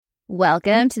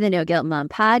Welcome to the No Guilt Mom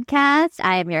podcast.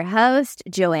 I am your host,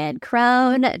 Joanne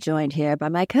Crone, joined here by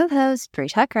my co-host, Bree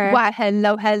Tucker. Why,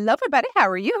 hello, everybody. How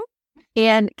are you?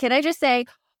 And can I just say,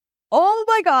 oh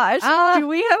my gosh, do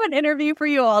we have an interview for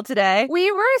you all today?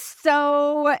 We were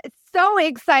so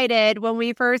excited when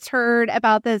we first heard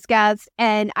about this guest,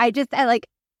 and I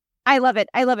love it.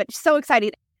 I love it. So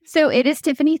exciting. So it is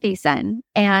Tiffani Thiessen,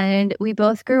 and we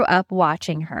both grew up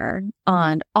watching her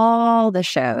on all the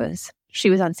shows. She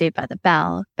was on Saved by the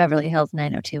Bell, Beverly Hills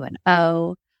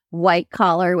 90210, White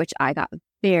Collar, which I got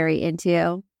very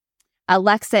into,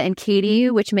 Alexa and Katie,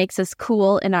 which makes us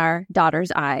cool in our daughter's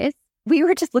eyes. We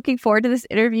were just looking forward to this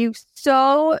interview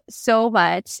so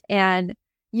much, and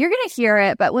you're going to hear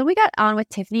it. But when we got on with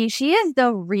Tiffani, she is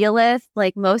the realest,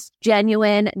 most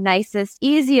genuine, nicest,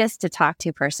 easiest to talk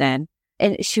to person.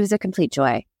 And she was a complete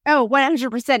joy. Oh,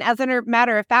 100%. As a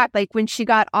matter of fact, when she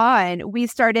got on, we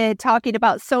started talking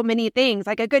about so many things.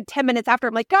 A good 10 minutes after,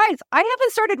 I'm like, guys, I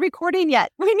haven't started recording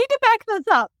yet. We need to back this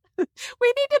up. And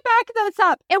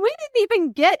we didn't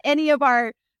even get any of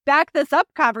our back this up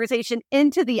conversation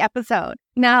into the episode.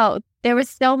 No, there was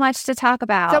so much to talk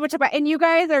about. And you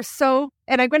guys are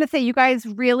and I'm going to say, you guys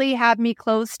really have me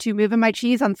close to moving my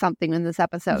cheese on something in this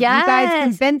episode. Yes. You guys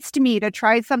convinced me to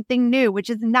try something new, which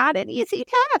is not an easy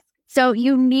task. So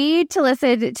you need to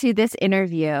listen to this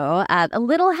interview. A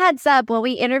little heads up, when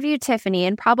we interviewed Tiffani,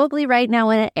 and probably right now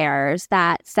when it airs,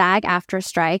 that SAG-AFTRA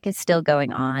strike is still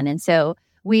going on. And so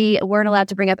we weren't allowed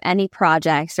to bring up any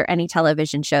projects or any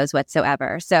television shows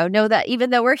whatsoever. So know that even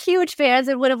though we're huge fans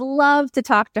and would have loved to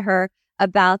talk to her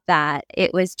about that,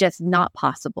 it was just not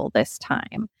possible this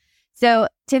time. So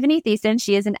Tiffani Thiessen,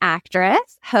 she is an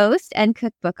actress, host, and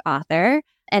cookbook author.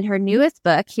 And her newest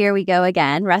book, Here We Go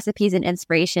Again, Recipes and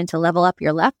Inspiration to Level Up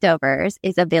Your Leftovers,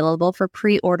 is available for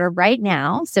pre-order right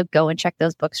now. So go and check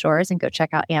those bookstores and go check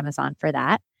out Amazon for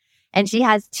that. And she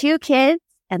has 2 kids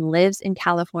and lives in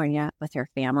California with her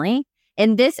family.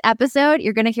 In this episode,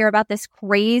 you're going to hear about this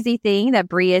crazy thing that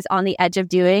Bree is on the edge of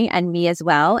doing, and me as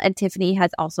well. And Tiffani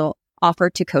has also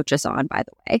offered to coach us on, by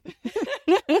the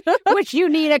way. Which you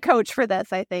need a coach for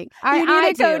this, I think. You need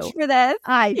a coach for this.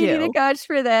 I do. You need a coach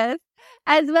for this.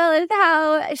 As well as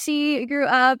how she grew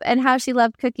up and how she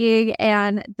loved cooking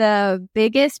and the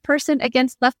biggest person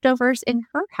against leftovers in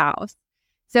her house.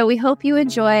 So we hope you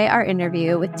enjoy our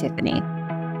interview with Tiffani.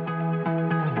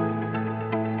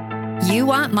 You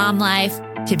want mom life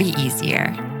to be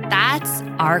easier. That's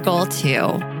our goal too.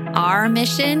 Our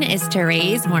mission is to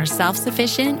raise more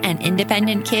self-sufficient and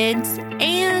independent kids,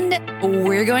 and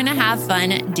we're going to have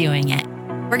fun doing it.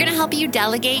 We're going to help you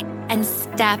delegate and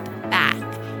step back.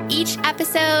 Each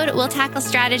episode will tackle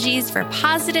strategies for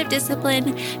positive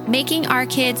discipline, making our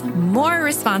kids more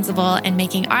responsible and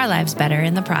making our lives better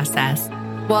in the process.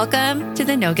 Welcome to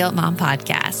the No Guilt Mom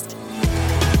podcast.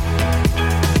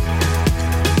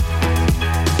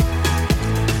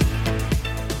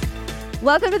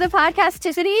 Welcome to the podcast,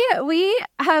 Tiffani. We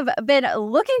have been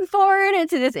looking forward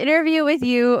to this interview with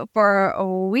you for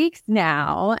weeks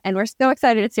now, and we're so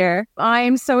excited it's here.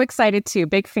 I'm so excited too.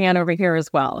 Big fan over here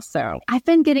as well. So I've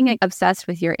been getting obsessed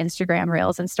with your Instagram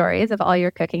reels and stories of all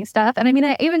your cooking stuff. And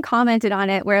I even commented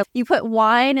on it where you put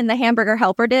wine in the hamburger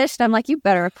helper dish. And I'm like, you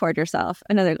better have poured yourself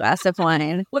another glass of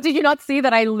wine. Well, did you not see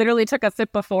that I literally took a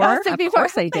sip before? Of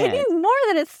course I did. I need more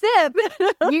than a sip.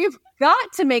 You've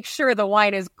got to make sure the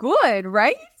wine is good,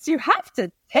 right? You have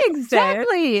to taste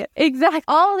it. Exactly.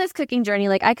 All this cooking journey,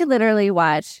 I could literally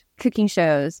watch cooking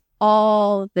shows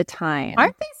all the time.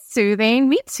 Aren't they soothing?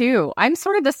 Me too. I'm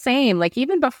sort of the same.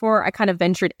 Even before I kind of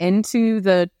ventured into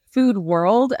the food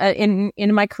world in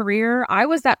my career, I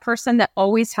was that person that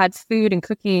always had food and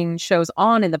cooking shows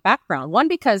on in the background. One,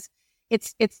 because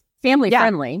it's family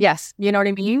friendly. Yes. You know what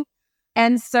I mean?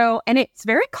 And it's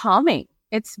very calming.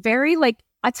 It's very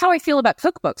that's how I feel about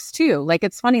cookbooks too.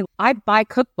 It's funny. I buy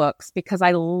cookbooks because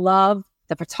I love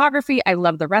the photography. I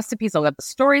love the recipes. I love the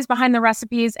stories behind the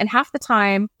recipes. And half the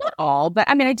time, not all, but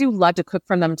I do love to cook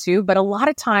from them too. But a lot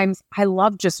of times I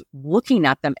love just looking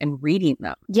at them and reading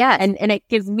them. Yeah. And it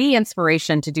gives me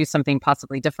inspiration to do something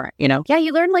possibly different, you know? Yeah,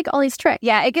 you learn all these tricks.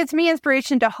 Yeah, it gives me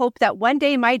inspiration to hope that one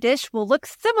day my dish will look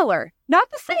similar. Not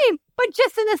the same, but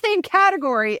just in the same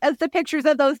category as the pictures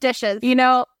of those dishes.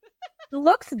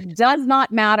 Looks does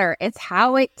not matter. It's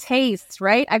how it tastes,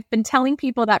 right? I've been telling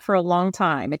people that for a long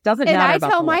time. It doesn't matter. And I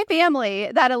tell my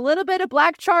family that a little bit of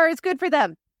black char is good for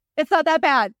them. It's not that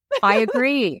bad. I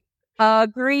agree.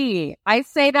 I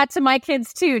say that to my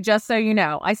kids too, just so you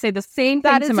know. I say the same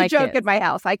thing to my kids. That is a joke at my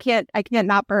house. I can't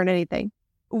not burn anything.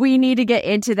 We need to get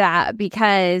into that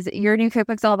because your new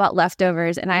cookbook's all about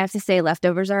leftovers. And I have to say,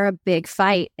 leftovers are a big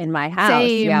fight in my house.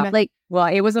 Same. Yeah. Well,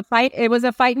 it was a fight. It was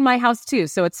a fight in my house too.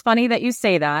 So it's funny that you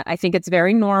say that. I think it's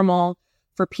very normal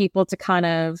for people to kind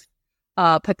of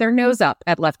put their nose up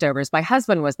at leftovers. My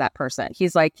husband was that person.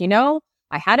 He's like,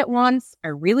 I had it once. I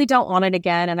really don't want it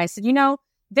again. And I said,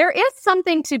 there is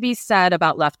something to be said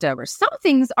about leftovers. Some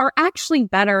things are actually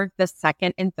better the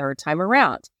second and third time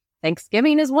around.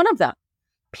 Thanksgiving is one of them.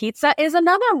 Pizza is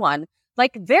another one.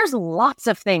 Like, there's lots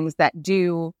of things that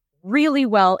do really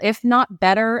well, if not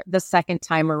better, the second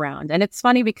time around. And it's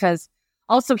funny because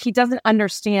also he doesn't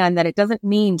understand that it doesn't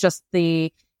mean just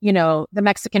the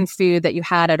Mexican food that you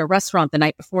had at a restaurant the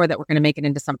night before that we're going to make it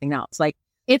into something else. Like,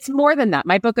 it's more than that.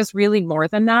 My book is really more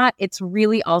than that. It's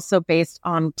really also based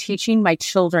on teaching my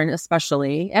children,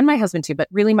 especially, and my husband too, but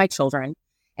really my children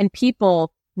and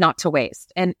people not to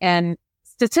waste. And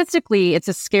statistically, it's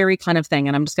a scary kind of thing.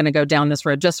 And I'm just going to go down this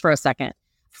road just for a second.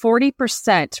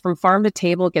 40% from farm to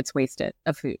table gets wasted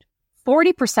of food.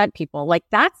 40%, people. Like,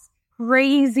 that's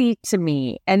crazy to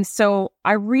me. And so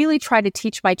I really try to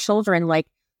teach my children, like,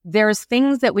 there's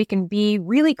things that we can be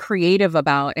really creative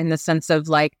about, in the sense of,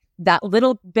 like, that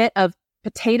little bit of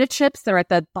potato chips that are at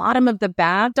the bottom of the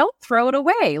bag. Don't throw it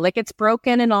away. Like, it's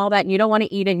broken and all that, and you don't want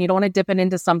to eat it and you don't want to dip it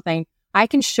into something. I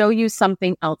can show you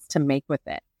something else to make with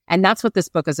it. And that's what this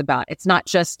book is about. It's not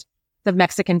just the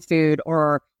Mexican food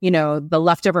or, the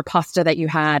leftover pasta that you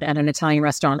had at an Italian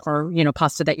restaurant, or,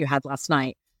 pasta that you had last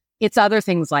night. It's other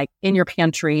things like in your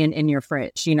pantry and in your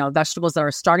fridge, vegetables that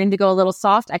are starting to go a little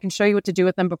soft. I can show you what to do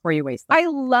with them before you waste them. I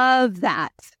love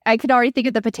that. I could already think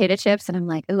of the potato chips and I'm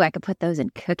like, ooh, I could put those in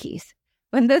cookies.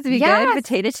 Wouldn't those be good?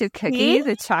 Potato chip cookies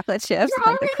with chocolate chips,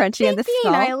 like the crunchy and the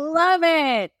salt. I love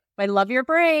it. I love your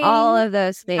brain. All of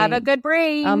those things. Have a good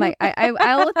brain. Oh my!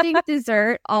 I will think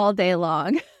dessert all day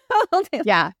long.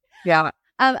 Yeah.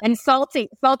 And salty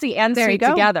and sweet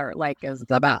together, like, is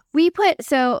the best.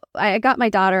 I got my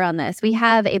daughter on this. We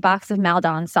have a box of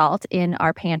Maldon salt in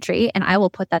our pantry, and I will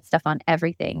put that stuff on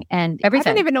everything. And I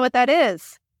don't even know what that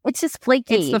is. It's just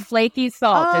flaky. It's the flaky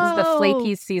salt. It's the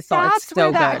flaky sea salt. It's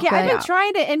so good. Yeah, I've been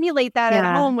trying to emulate that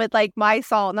at home with, like, my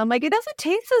salt. And I'm like, it doesn't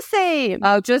taste the same.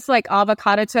 Oh, just like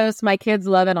avocado toast. My kids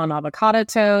love it on avocado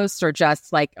toast, or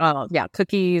just like,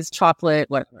 cookies,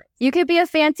 chocolate, whatever. You could be a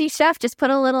fancy chef. Just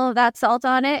put a little of that salt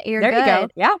on it. You're there good. You go.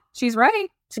 Yeah, she's right.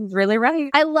 She's really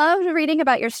right. I loved reading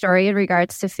about your story in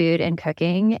regards to food and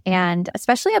cooking, and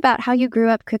especially about how you grew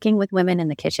up cooking with women in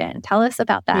the kitchen. Tell us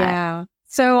about that. Yeah.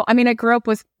 So, I grew up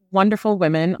with wonderful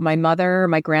women. My mother,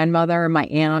 my grandmother, my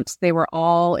aunt, they were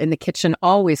all in the kitchen,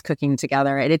 always cooking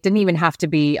together. And it didn't even have to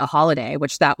be a holiday,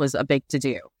 which that was a big to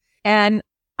do. And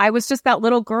I was just that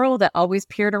little girl that always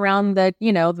peered around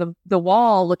the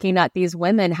wall, looking at these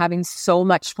women having so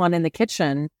much fun in the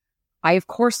kitchen. I, of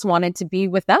course, wanted to be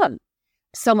with them.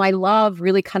 So my love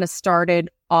really kind of started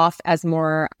off as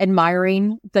more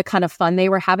admiring the kind of fun they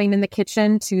were having in the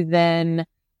kitchen, to then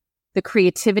the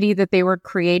creativity that they were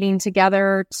creating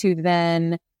together, to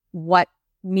then what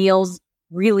meals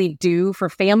really do for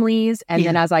families. And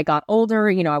then as I got older,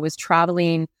 I was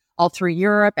traveling all through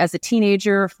Europe as a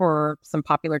teenager for some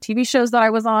popular TV shows that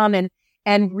I was on.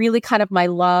 And really kind of my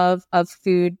love of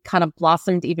food kind of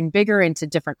blossomed even bigger into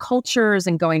different cultures,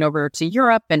 and going over to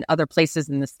Europe and other places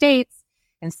in the States,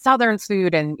 and Southern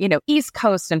food, and, East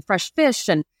Coast, and fresh fish,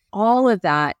 and all of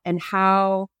that, and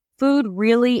how food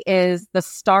really is the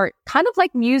start, kind of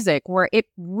like music, where it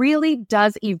really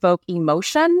does evoke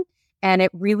emotion, and it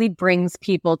really brings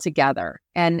people together.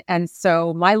 And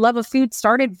so my love of food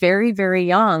started very, very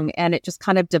young, and it just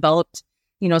kind of developed,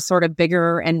 sort of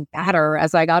bigger and badder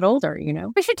as I got older,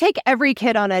 We should take every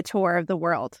kid on a tour of the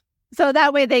world, so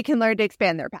that way they can learn to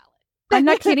expand their palate. I'm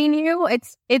not kidding you.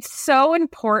 It's so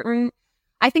important.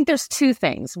 I think there's two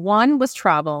things. One was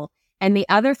travel. And the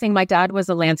other thing, my dad was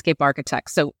a landscape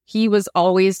architect. So he was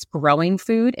always growing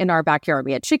food in our backyard.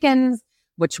 We had chickens,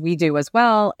 which we do as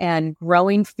well. And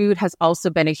growing food has also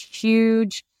been a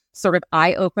huge sort of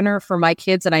eye-opener for my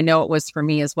kids. And I know it was for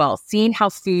me as well. Seeing how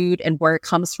food and where it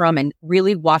comes from, and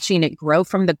really watching it grow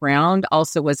from the ground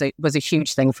also was a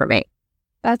huge thing for me.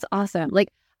 That's awesome. Like,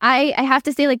 I have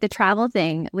to say, like, the travel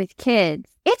thing with kids,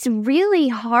 it's really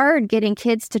hard getting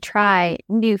kids to try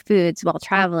new foods while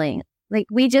traveling. Like,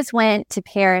 we just went to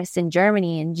Paris and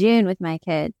Germany in June with my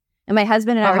kids. And my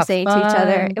husband and I were saying to each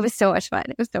other, it was so much fun.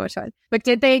 It was so much fun. But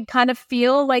did they kind of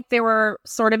feel like they were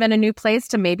sort of in a new place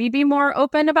to maybe be more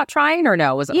open about trying, or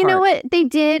no? Was it hard? You know what? They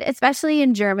did, especially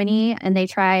in Germany. And they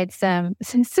tried some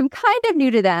kind of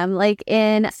new to them. Like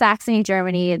in Saxony,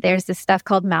 Germany, there's this stuff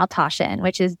called Maltaschen,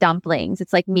 which is dumplings.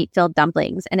 It's like meat-filled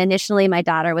dumplings. And initially my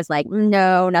daughter was like,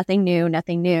 no, nothing new,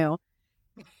 nothing new.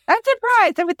 I'm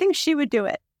surprised. I would think she would do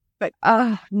it. But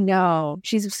no,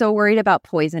 she's so worried about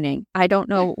poisoning. I don't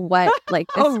know what, like,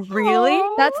 Oh, really?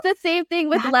 that's the same thing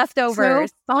with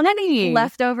leftovers. So funny.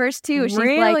 Leftovers too. She's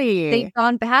Really? like, they've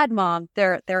gone bad, Mom.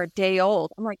 They're a day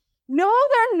old. I'm like, no,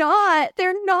 they're not.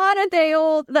 They're not a day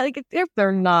old. Like,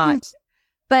 They're not.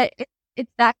 But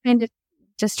it's that kind of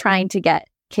just trying to get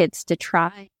kids to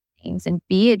try things and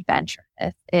be adventurous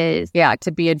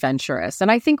to be adventurous.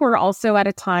 And I think we're also at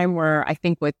a time where I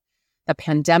think with the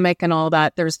pandemic and all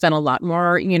that, there's been a lot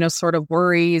more, sort of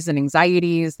worries and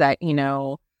anxieties that,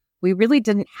 we really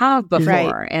didn't have before.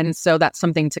 Right. And so that's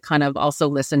something to kind of also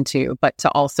listen to, but to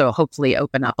also hopefully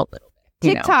open up a little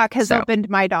bit. TikTok has opened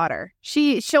my daughter.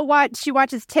 She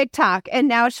watches TikTok, and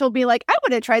now she'll be like, I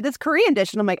want to try this Korean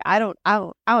dish. And I'm like, I don't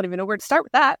even know where to start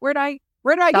with that. Where do I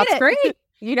get That's it? great.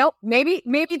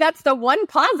 Maybe that's the one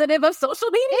positive of social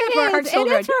media for our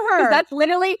children. It is for her. That's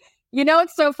literally,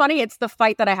 it's so funny. It's the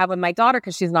fight that I have with my daughter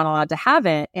because she's not allowed to have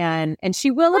it. And she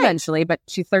will eventually, but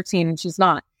she's 13 and she's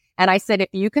not. And I said, if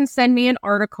you can send me an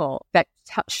article that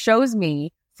shows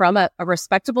me from a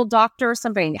respectable doctor or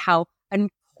something how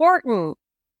important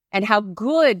and how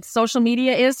good social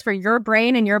media is for your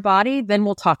brain and your body, then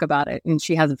we'll talk about it. And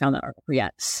she hasn't found that article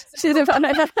yet. She hasn't found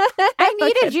it. I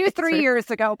needed you 3 years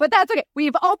ago, but that's okay.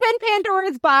 We've opened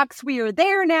Pandora's box. We are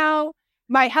there now.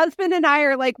 My husband and I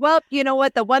are like, well, you know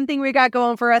what? The one thing we got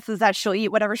going for us is that she'll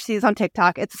eat whatever she sees on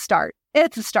TikTok. It's a start.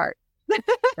 That's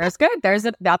good.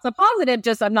 That's a positive.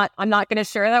 Just I'm not going to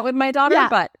share that with my daughter,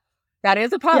 but that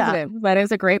is a positive. That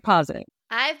is a great positive.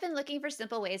 I've been looking for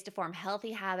simple ways to form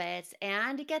healthy habits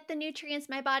and get the nutrients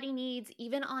my body needs,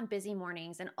 even on busy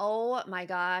mornings. And oh my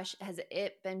gosh, has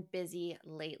it been busy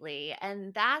lately.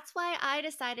 And that's why I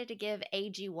decided to give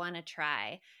AG1 a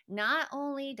try. Not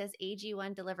only does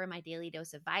AG1 deliver my daily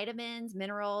dose of vitamins,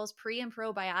 minerals, pre and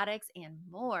probiotics, and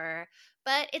more,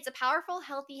 but it's a powerful,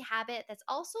 healthy habit that's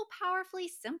also powerfully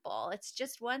simple. It's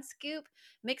just 1 scoop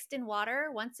mixed in water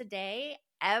once a day,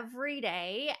 every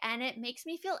day, and it makes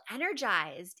me feel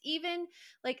energized. Even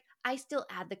like I still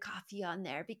add the coffee on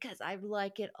there because I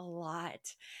like it a lot.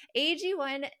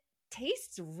 AG1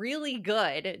 tastes really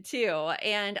good too,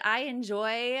 and I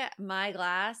enjoy my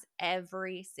glass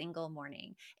every single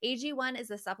morning. AG1 is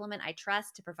a supplement I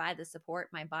trust to provide the support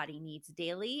my body needs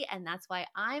daily, and that's why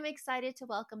I'm excited to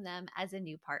welcome them as a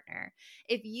new partner.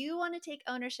 If you want to take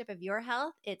ownership of your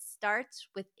health, it starts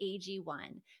with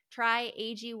AG1. Try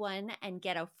AG1 and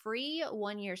get a free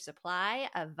 1-year supply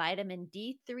of vitamin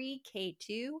D3,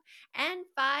 K2, and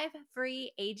 5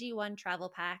 free AG1 travel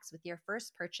packs with your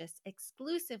first purchase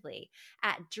exclusively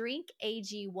at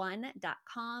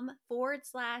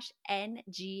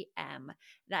drinkag1.com/NGM.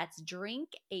 That's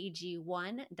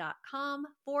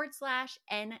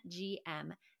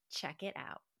drinkag1.com/NGM. Check it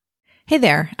out. Hey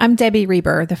there, I'm Debbie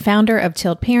Reber, the founder of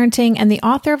Tilt Parenting and the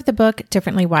author of the book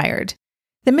Differently Wired.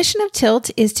 The mission of Tilt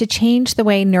is to change the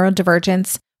way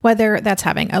neurodivergence, whether that's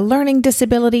having a learning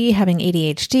disability, having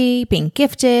ADHD, being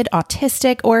gifted,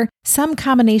 autistic, or some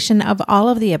combination of all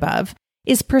of the above,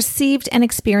 is perceived and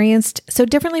experienced so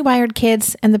differently wired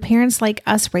kids and the parents like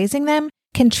us raising them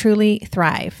can truly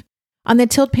thrive. On the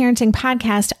Tilt Parenting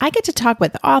podcast, I get to talk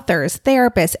with authors,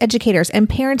 therapists, educators, and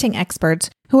parenting experts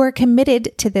who are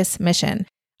committed to this mission.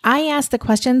 I ask the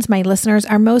questions my listeners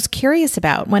are most curious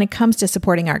about when it comes to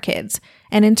supporting our kids.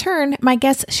 And in turn, my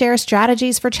guests share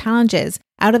strategies for challenges,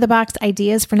 out-of-the-box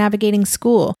ideas for navigating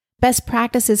school, best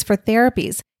practices for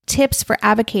therapies, tips for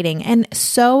advocating, and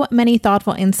so many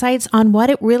thoughtful insights on what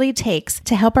it really takes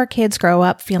to help our kids grow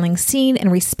up feeling seen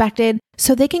and respected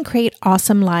so they can create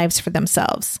awesome lives for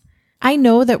themselves. I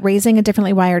know that raising a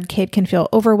differently wired kid can feel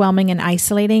overwhelming and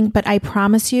isolating, but I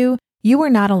promise you, you are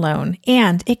not alone,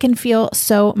 and it can feel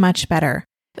so much better.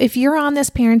 If you're on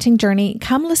this parenting journey,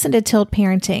 come listen to Tilt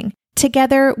Parenting.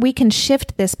 Together, we can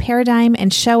shift this paradigm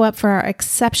and show up for our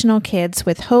exceptional kids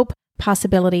with hope,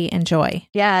 possibility, and joy.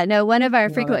 Yeah, no, one of our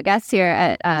frequent guests here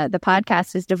at the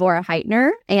podcast is Devorah Heitner.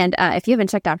 And if you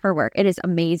haven't checked out her work, it is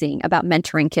amazing about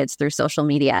mentoring kids through social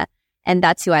media. And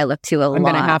that's who I look to a lot. I'm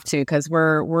going to have to because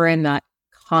we're in that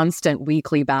constant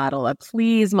weekly battle of,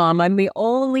 please, Mom, I'm the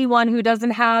only one who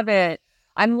doesn't have it.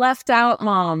 I'm left out,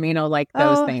 Mom, like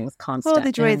those things constantly. Oh,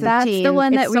 the joys of That's teens. the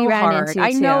one that It's we so ran hard. into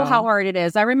I know too. how hard it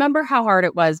is. I remember how hard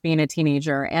it was being a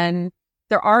teenager, and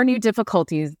there are new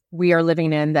difficulties we are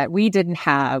living in that we didn't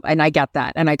have, and I get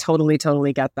that, and I totally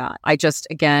get that. I just,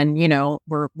 again,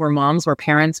 we're moms, we're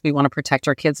parents, we want to protect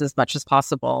our kids as much as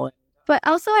possible. But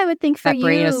also, I would think for that you,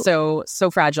 brain is so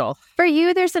fragile. For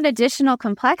you, there's an additional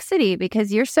complexity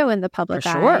because you're so in the public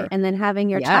eye, and then having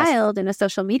your child in a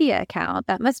social media account,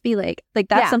 that must be like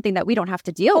that's something that we don't have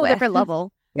to deal with. Different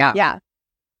level. Yeah.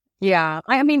 Yeah.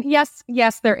 I mean, yes,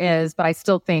 there is, but I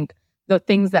still think the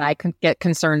things that I can get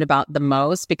concerned about the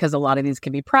most, because a lot of these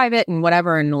can be private and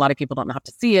whatever, and a lot of people don't have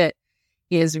to see it,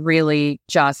 is really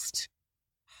just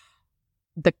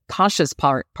the cautious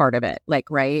part of it. Like,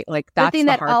 right? Like that's the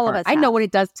hard all part. of us I know what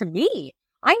it does to me.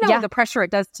 I know the pressure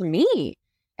it does to me.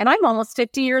 And I'm almost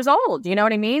 50 years old. You know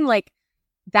what I mean? Like,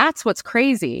 that's what's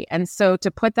crazy. And so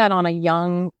to put that on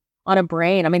a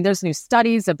brain, I mean, there's new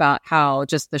studies about how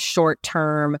just the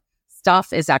short-term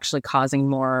stuff is actually causing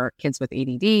more kids with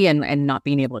ADD and not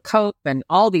being able to cope, and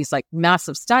all these like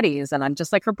massive studies. And I'm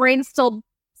just like, her brain's still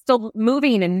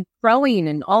moving and growing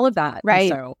and all of that. Right. And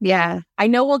so yeah. I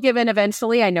know we'll give in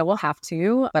eventually. I know we'll have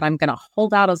to, but I'm going to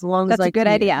hold out as long as I can. That's a good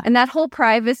idea. And that whole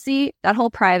privacy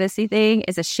thing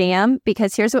is a sham,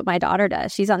 because here's what my daughter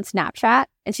does. She's on Snapchat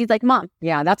and she's like, Mom.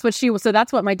 Yeah, that's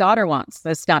what my daughter wants,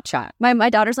 the Snapchat. My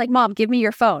daughter's like, Mom, give me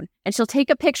your phone. And she'll take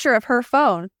a picture of her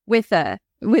phone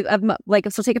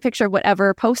she'll take a picture of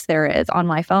whatever post there is on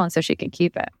my phone so she can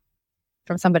keep it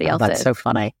from somebody else's. That's so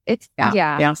funny. It's they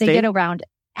get around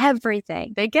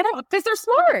everything. They get it because they're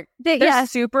smart. They're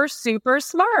super, super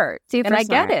smart. And I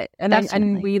get it.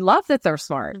 And we love that they're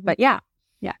smart. But yeah,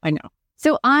 I know.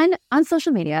 So on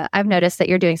social media, I've noticed that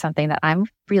you're doing something that I'm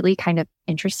really kind of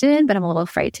interested in, but I'm a little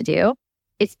afraid to do.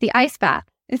 It's the ice bath.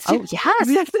 Yes.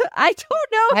 I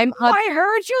don't know. I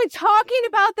heard you talking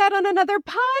about that on another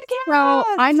podcast. So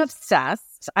I'm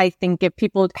obsessed. I think if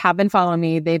people have been following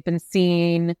me, they've been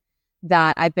seeing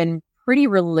that I've been pretty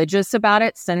religious about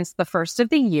it since the first of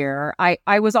the year.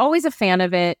 I was always a fan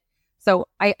of it. So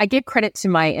I give credit to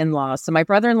my in-laws. So my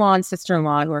brother-in-law and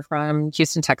sister-in-law, who are from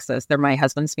Houston, Texas, they're my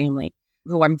husband's family,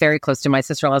 who I'm very close to. My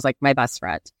sister-in-law is like my best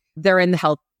friend. They're in the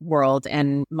health world,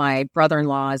 and my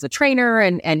brother-in-law is a trainer,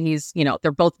 and he's,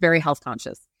 they're both very health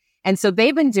conscious. And so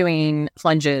they've been doing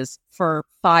plunges for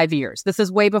 5 years. This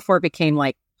is way before it became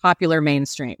like popular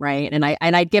mainstream, right? And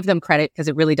I give them credit because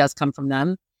it really does come from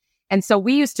them. And so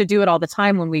we used to do it all the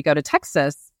time when we go to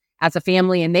Texas as a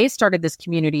family, and they started this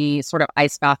community sort of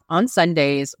ice bath on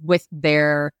Sundays with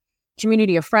their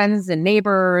community of friends and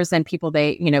neighbors and people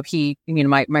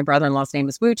my brother-in-law's name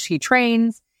is Wooch, he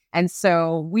trains. And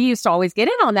so we used to always get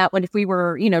in on that if we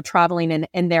were, traveling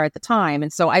in there at the time.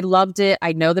 And so I loved it.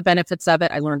 I know the benefits of it.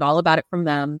 I learned all about it from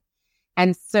them.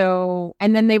 And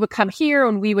then they would come here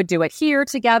and we would do it here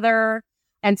together.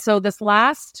 And so this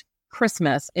last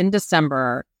Christmas in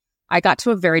December, I got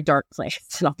to a very dark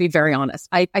place. And I'll be very honest.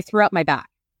 I threw out my back.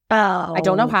 Oh. I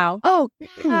don't know how. Oh,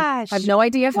 gosh. I have no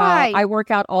idea Why? how. I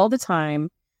work out all the time.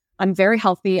 I'm very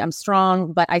healthy. I'm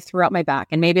strong, but I threw out my back.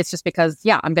 And maybe it's just because,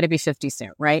 I'm going to be 50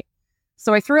 soon, right?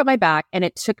 So I threw out my back, and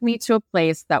it took me to a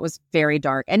place that was very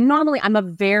dark. And normally I'm a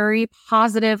very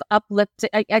positive,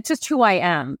 uplifted, it's just who I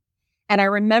am. And I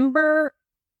remember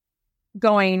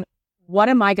going, what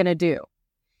am I going to do?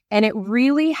 And it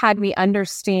really had me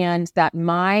understand that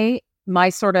my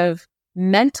sort of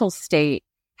mental state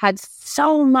had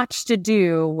so much to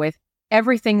do with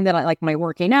everything that I like, my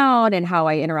working out and how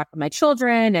I interact with my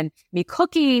children and me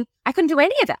cooking. I couldn't do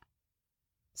any of that.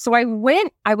 So I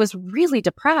was really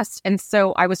depressed. And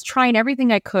so I was trying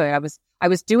everything I could. I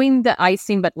was doing the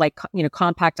icing, but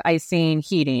compact icing,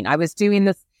 heating. I was doing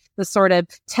the sort of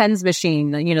TENS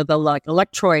machine, the like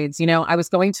electrodes, I was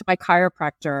going to my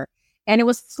chiropractor, and it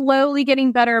was slowly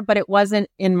getting better, but it wasn't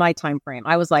in my time frame.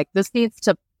 I was like, this needs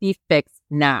to be fixed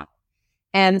now.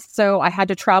 And so I had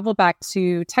to travel back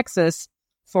to Texas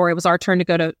it was our turn to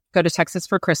go to Texas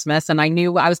for Christmas. And I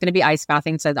knew I was going to be ice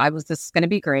bathing, so this is going to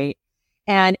be great.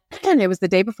 And it was the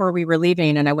day before we were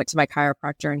leaving, and I went to my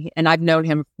chiropractor, and I've known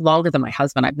him longer than my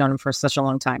husband. I've known him for such a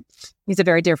long time. He's a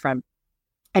very dear friend.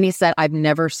 And he said, I've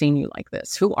never seen you like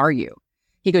this. Who are you?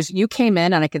 He goes, you came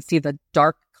in and I could see the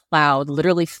dark cloud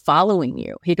literally following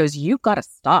you. He goes, you've got to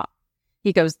stop.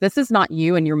 He goes, this is not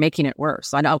you, and you're making it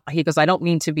worse. I know. He goes, I don't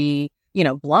mean to be,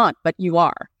 blunt, but you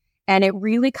are. And it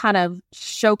really kind of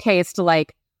showcased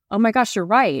like, oh my gosh, you're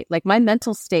right. Like my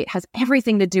mental state has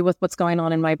everything to do with what's going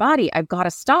on in my body. I've got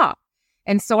to stop.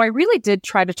 And so I really did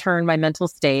try to turn my mental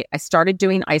state. I started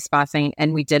doing ice bathing,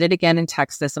 and we did it again in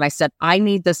Texas. And I said, I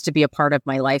need this to be a part of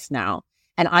my life now.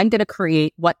 And I'm going to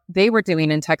create what they were doing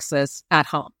in Texas at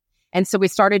home. And so we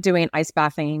started doing ice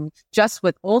bathing just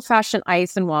with old fashioned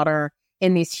ice and water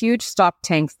in these huge stock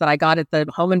tanks that I got at the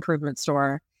home improvement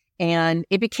store. And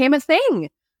it became a thing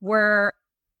where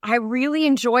I really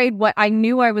enjoyed what I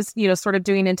knew I was, sort of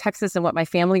doing in Texas and what my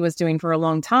family was doing for a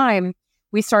long time.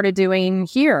 We started doing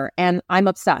here, and I'm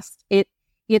obsessed.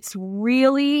 It's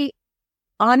really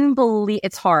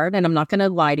It's hard, and I'm not going to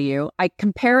lie to you. I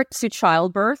compare it to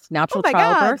childbirth, natural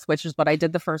childbirth, which is what I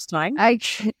did the first time. I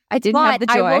didn't have the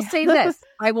joy. I will say this.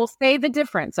 I will say the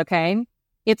difference, okay?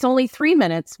 It's only 3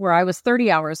 minutes where I was 30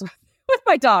 hours with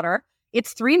my daughter.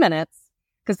 It's 3 minutes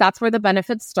because that's where the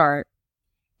benefits start.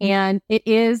 And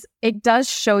it does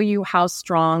show you how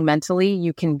strong mentally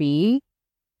you can be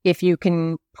if you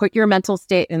can put your mental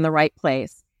state in the right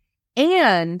place.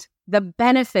 And the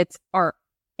benefits are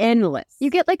endless. You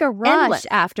get like a rush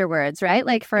afterwards, right?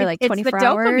 Like for like 24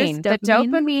 hours. The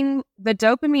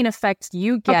dopamine effect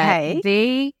you get,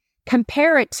 they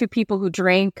compare it to people who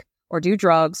drink or do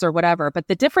drugs or whatever. But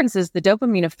the difference is the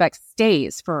dopamine effect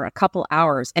stays for a couple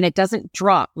hours and it doesn't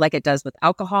drop like it does with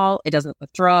alcohol. It doesn't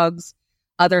with drugs,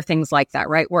 other things like that,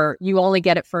 right? Where you only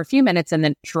get it for a few minutes and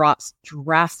then drops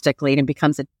drastically and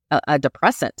becomes a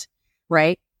depressant,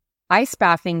 right? Ice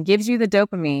bathing gives you the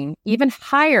dopamine even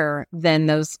higher than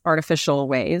those artificial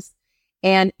ways.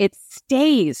 And it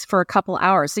stays for a couple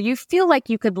hours. So you feel like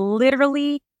you could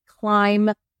literally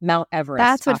climb Mount Everest.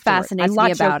 That's what afterwards. fascinates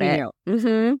me about it.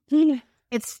 Mm-hmm.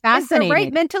 It's fascinating. Is the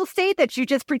right mental state that you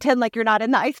just pretend like you're not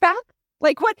in the ice bath?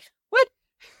 Like what?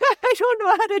 I don't know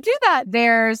how to do that.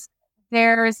 There's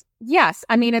yes.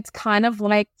 I mean, it's kind of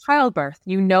like childbirth.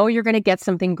 You know you're going to get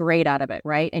something great out of it,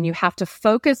 right? And you have to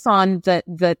focus on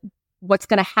the what's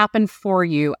going to happen for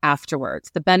you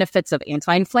afterwards. The benefits of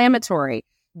anti-inflammatory,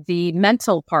 the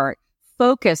mental part,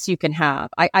 focus you can have.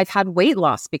 I've had weight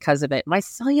loss because of it. My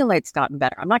cellulite's gotten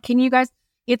better. I'm not kidding you guys.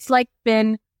 It's like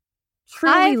been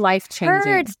truly life-changing. I've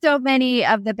heard so many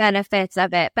of the benefits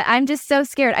of it, but I'm just so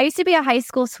scared. I used to be a high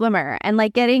school swimmer and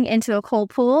like getting into a cold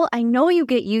pool, I know you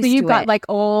get used to it. So you've got like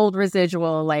old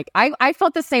residual, like I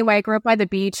felt the same way. I grew up by the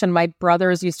beach and my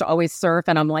brothers used to always surf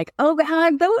and I'm like, oh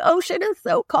God, the ocean is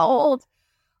so cold.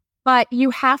 But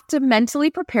you have to mentally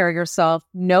prepare yourself,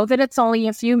 know that it's only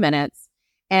a few minutes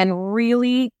and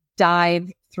really dive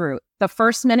through. The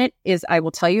first minute is, I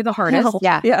will tell you, the hardest.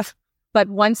 Yeah. But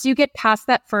once you get past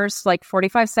that first like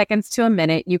 45 seconds to a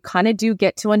minute, you kind of do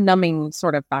get to a numbing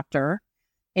sort of factor.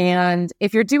 And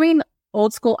if you're doing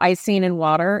old school icing in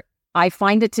water, I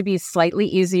find it to be slightly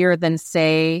easier than,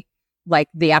 say, like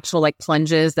the actual like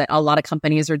plunges that a lot of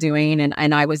companies are doing.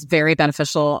 And I was very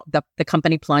beneficial. The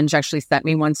company Plunge actually sent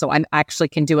me one. So I actually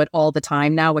can do it all the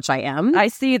time now, which I am. I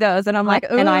see those and I'm like,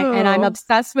 ooh. And I'm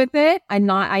obsessed with it. I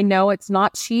know it's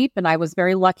not cheap and I was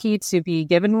very lucky to be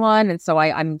given one. And so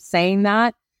I'm saying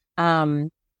that.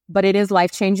 But it is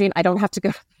life-changing. I don't have to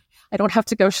go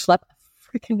schlep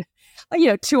freaking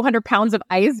 200 pounds of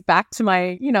ice back to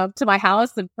my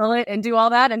house and fill it and do all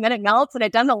that. And then it melts and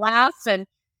it doesn't last. And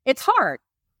it's hard.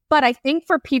 But I think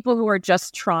for people who are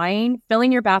just trying,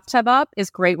 filling your bathtub up is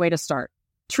a great way to start.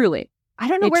 Truly. I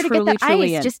don't know where to get the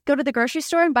ice. Just go to the grocery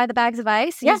store and buy the bags of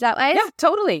ice. Use that ice. Yeah,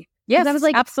 totally. Yes, I was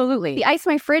like, absolutely. The ice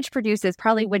my fridge produces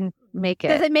probably wouldn't make it.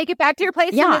 Does it make it back to your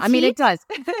place? Yeah, I mean, it does.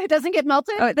 It doesn't get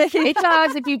melted? It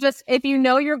does. If you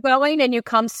know you're going and you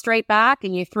come straight back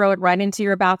and you throw it right into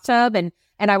your bathtub. And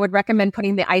I would recommend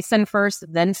putting the ice in first,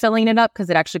 then filling it up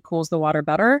because it actually cools the water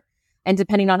better. And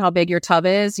depending on how big your tub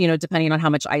is, depending on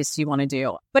how much ice you want to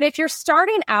do. But if you're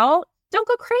starting out, don't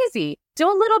go crazy. Do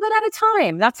a little bit at a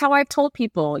time. That's how I've told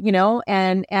people,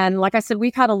 and like I said,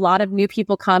 we've had a lot of new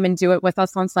people come and do it with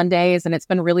us on Sundays, and it's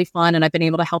been really fun. And I've been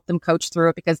able to help them coach through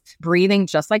it because breathing,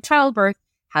 just like childbirth,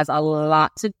 has a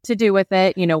lot to do with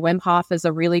it. Wim Hof is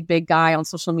a really big guy on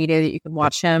social media that you can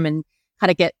watch him and kind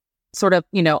of get sort of,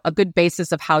 a good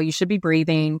basis of how you should be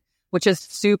breathing, which is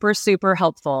super, super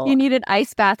helpful. You need an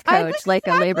ice bath coach, like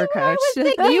a labor coach.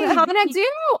 You kind of do.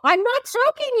 I'm not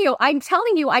joking you. I'm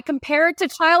telling you, I compare it to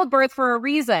childbirth for a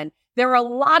reason. There are a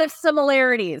lot of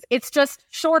similarities. It's just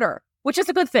shorter, which is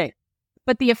a good thing.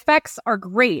 But the effects are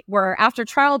great, where after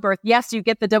childbirth, yes, you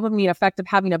get the dopamine effect of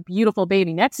having a beautiful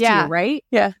baby next to you, right?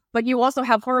 Yeah. But you also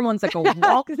have hormones that go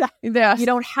walk. Yeah. You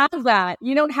don't have that.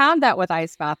 You don't have that with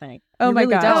ice bathing. Oh my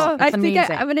gosh. I think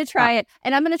I'm going to try it.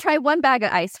 And I'm going to try one bag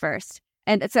of ice first.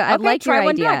 And so I like your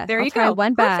idea. Bag. There I'll you try go.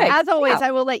 one bag. As always,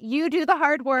 I will let you do the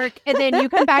hard work and then you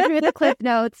come back to me with the clip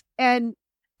notes and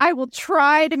I will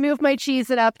try to move my cheese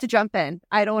it up to jump in.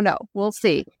 I don't know. We'll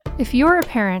see. If you're a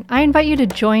parent, I invite you to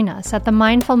join us at the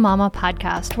Mindful Mama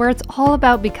podcast, where it's all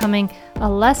about becoming a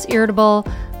less irritable,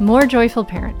 more joyful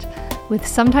parent. With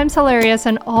sometimes hilarious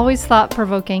and always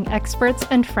thought-provoking experts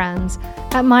and friends,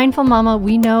 at Mindful Mama,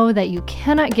 we know that you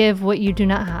cannot give what you do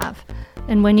not have.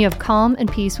 And when you have calm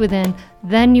and peace within,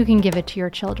 then you can give it to your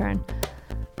children.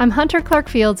 I'm Hunter Clark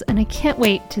Fields, and I can't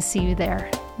wait to see you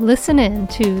there. Listen in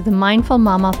to the Mindful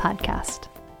Mama podcast.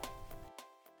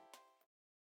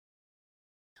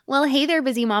 Well, hey there,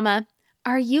 busy mama.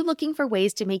 Are you looking for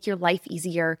ways to make your life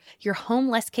easier, your home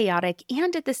less chaotic,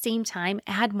 and at the same time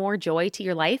add more joy to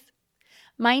your life?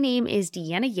 My name is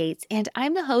Deanna Yates, and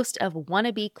I'm the host of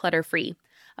Wanna Be Clutter-Free,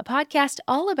 a podcast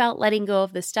all about letting go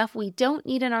of the stuff we don't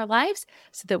need in our lives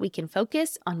so that we can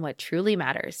focus on what truly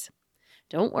matters.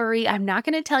 Don't worry, I'm not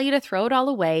going to tell you to throw it all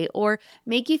away or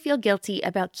make you feel guilty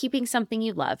about keeping something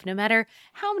you love, no matter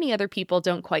how many other people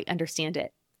don't quite understand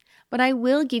it. But I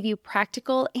will give you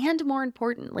practical and, more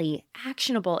importantly,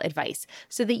 actionable advice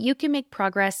so that you can make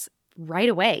progress right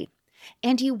away.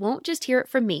 And you won't just hear it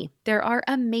from me. There are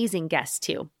amazing guests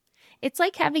too. It's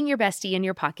like having your bestie in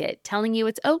your pocket telling you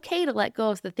it's okay to let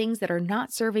go of the things that are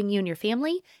not serving you and your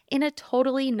family in a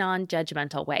totally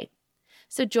non-judgmental way.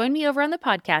 So join me over on the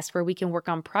podcast where we can work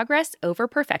on progress over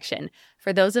perfection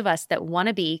for those of us that want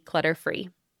to be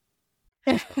clutter-free.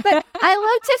 But I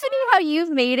love, Tiffany, how you've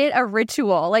made it a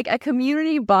ritual, like a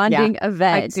community bonding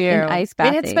event in ice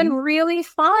bathing. And it's been really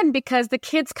fun because the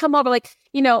kids come over, like,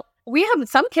 we have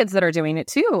some kids that are doing it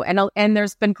too. And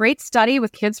there's been great study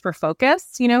with kids for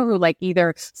focus, who like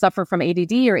either suffer from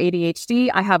ADD or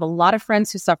ADHD. I have a lot of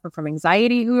friends who suffer from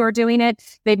anxiety who are doing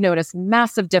it. They've noticed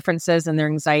massive differences in their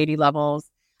anxiety levels.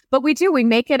 But we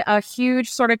make it a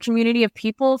huge sort of community of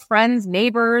people, friends,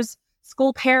 neighbors,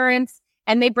 school parents.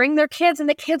 And they bring their kids, and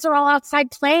the kids are all outside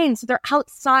playing. So they're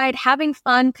outside having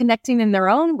fun, connecting in their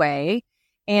own way.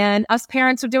 And us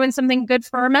parents are doing something good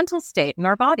for our mental state and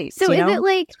our bodies. So is it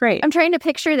like, it's great. I'm trying to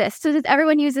picture this. So does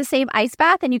everyone use the same ice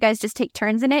bath and you guys just take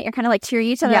turns in it? You're kind of like cheering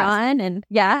each other on, and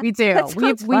we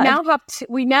do.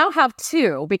 We now have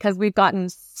two because we've gotten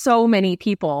so many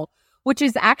people, which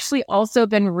has actually also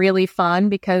been really fun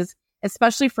because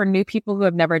especially for new people who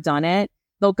have never done it,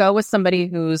 they'll go with somebody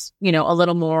who's, a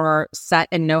little more set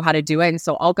and know how to do it. And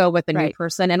so I'll go with a new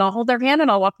person and I'll hold their hand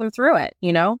and I'll walk them through it,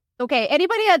 Okay,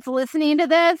 anybody that's listening to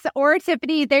this, or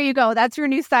Tiffany, there you go. That's your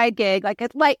new side gig. Like,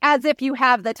 it's like as if you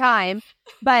have the time.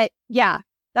 But yeah,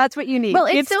 that's what you need. Well,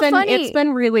 it's so funny. It's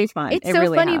been really fun. It's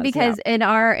so funny because in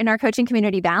our coaching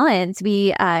community Balance,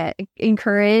 we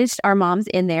encouraged our moms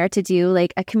in there to do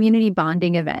like a community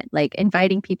bonding event, like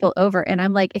inviting people over. And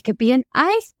I'm like, it could be an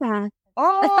ice bath.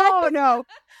 Oh, no.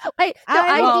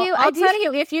 I'll tell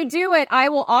you, if you do it, I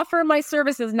will offer my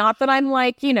services. Not that I'm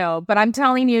like, but I'm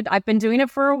telling you, I've been doing it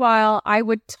for a while. I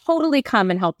would totally come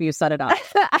and help you set it up.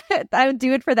 I would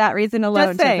do it for that reason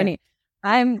alone, Tiffany.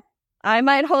 I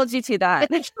might hold you to that.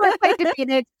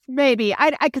 Maybe.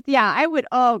 I would.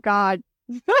 Oh, God.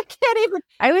 I can't even.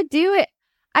 I would do it.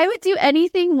 I would do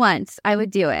anything once. I would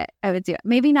do it.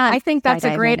 Maybe not. I think that's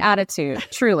a great attitude.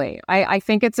 Truly. I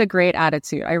think it's a great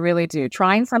attitude. I really do.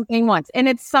 Trying something once. And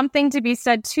it's something to be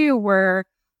said too, where,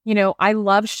 I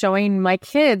love showing my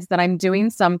kids that I'm doing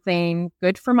something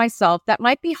good for myself. That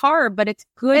might be hard, but it's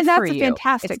good and for you. That's a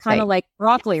fantastic It's kind of like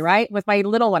broccoli, right? With my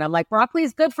little one, I'm like, broccoli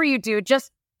is good for you, dude. Just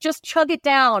chug it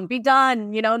down. Be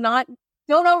done.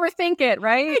 Don't overthink it,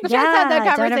 right? I just had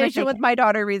that conversation with my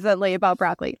daughter recently about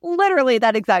broccoli. Literally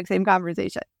that exact same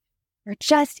conversation. Or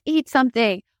just eat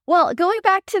something. Well, going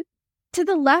back to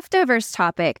the leftovers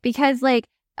topic, because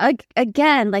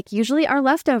again, usually our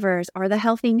leftovers are the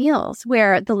healthy meals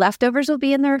where the leftovers will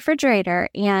be in the refrigerator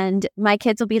and my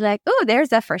kids will be like, oh,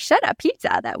 there's a bruschetta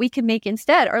pizza that we can make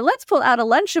instead. Or let's pull out a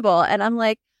Lunchable. And I'm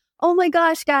like, oh my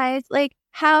gosh, guys,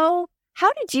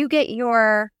 how did you get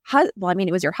your husband? Well, I mean,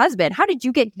 it was your husband. How did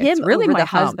you get him? It's really over my the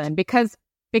husband because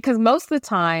most of the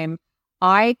time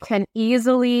I can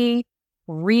easily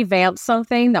revamp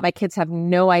something that my kids have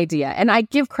no idea. And I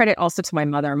give credit also to my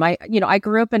mother. I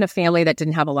grew up in a family that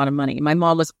didn't have a lot of money. My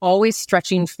mom was always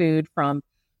stretching food from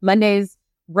Monday's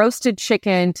roasted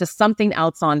chicken to something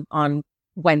else on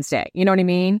Wednesday. You know what I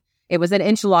mean? It was an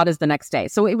enchiladas the next day.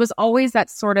 So it was always that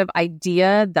sort of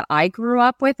idea that I grew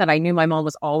up with that I knew my mom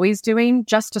was always doing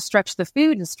just to stretch the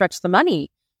food and stretch the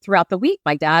money throughout the week.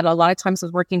 My dad, a lot of times,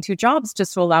 was working 2 jobs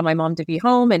just to allow my mom to be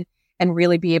home and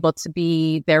really be able to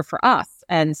be there for us.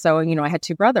 And so, I had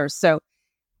 2 brothers. So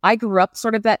I grew up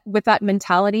sort of with that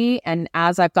mentality. And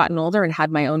as I've gotten older and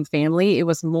had my own family, it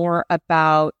was more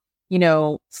about,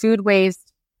 food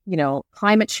waste,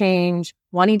 climate change,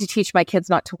 wanting to teach my kids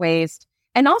not to waste.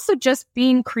 And also just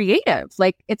being creative.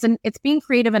 It's being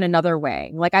creative in another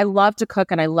way. I love to cook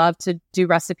and I love to do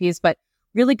recipes, but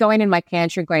really going in my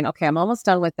pantry and going, okay, I'm almost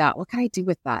done with that. What can I do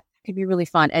with that? It could be really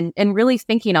fun. And really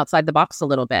thinking outside the box a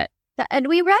little bit. And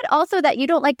we read also that you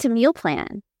don't like to meal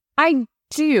plan. I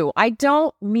do. I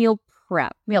don't meal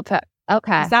prep. Meal prep.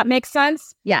 Okay. Does that make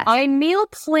sense? Yes. I meal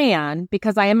plan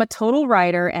because I am a total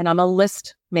writer and I'm a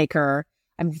list maker.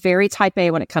 I'm very type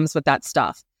A when it comes with that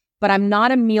stuff. But I'm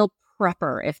not a meal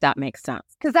prepper, if that makes sense.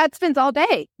 Because that spends all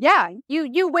day. Yeah.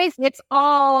 You waste. It's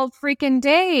all freaking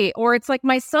day. Or it's like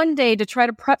my Sunday to try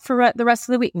to prep for the rest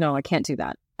of the week. No, I can't do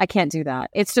that. I can't do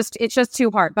that. It's just too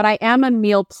hard. But I am a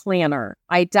meal planner.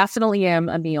 I definitely am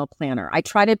a meal planner. I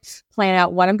try to plan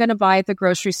out what I'm going to buy at the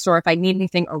grocery store if I need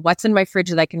anything, or what's in my fridge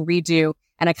that I can redo.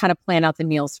 And I kind of plan out the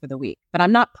meals for the week. But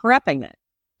I'm not prepping it.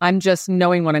 I'm just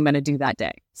knowing what I'm going to do that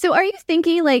day. So are you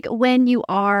thinking, like, when you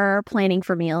are planning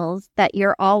for meals, that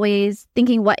you're always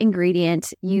thinking what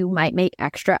ingredient you might make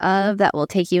extra of that will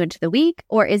take you into the week?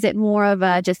 Or is it more of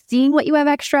a just seeing what you have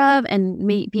extra of and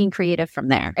being creative from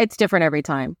there? It's different every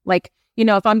time. Like, you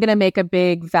know, if I'm going to make a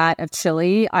big vat of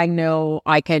chili, I know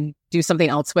I can do something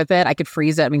else with it. I could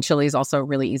freeze it. I mean, chili is also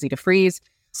really easy to freeze.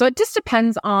 So it just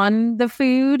depends on the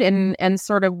food and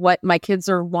sort of what my kids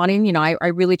are wanting. You know, I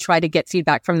really try to get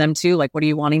feedback from them too. Like, what are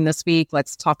you wanting this week?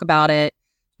 Let's talk about it.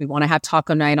 We want to have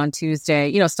taco night on Tuesday,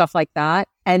 you know, stuff like that.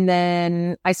 And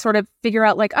then I sort of figure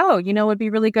out like, oh, you know, it'd be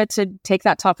really good to take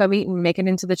that taco meat and make it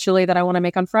into the chili that I want to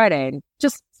make on Friday. And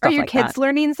just stuff Are your like kids that.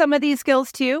 learning some of these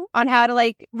skills too on how to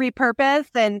like repurpose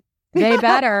and They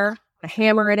better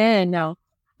hammer it in. No,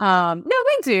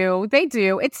 they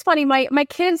do. It's funny. My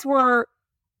kids were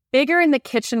bigger in the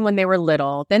kitchen when they were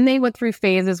little. Then they went through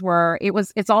phases where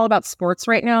it's all about sports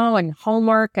right now and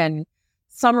homework and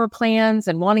summer plans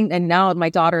and now my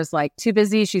daughter's like too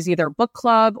busy. She's either book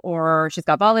club or she's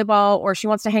got volleyball or she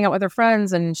wants to hang out with her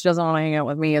friends and she doesn't want to hang out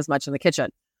with me as much in the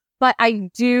kitchen. But I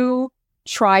do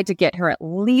try to get her at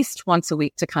least once a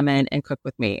week to come in and cook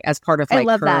with me as part of like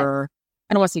her.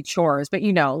 I don't want to say chores, but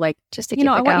you know, like, just to you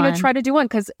know, I want you going. to try to do one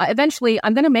because eventually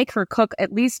I'm going to make her cook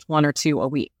at least 1 or 2 a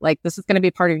week. Like, this is going to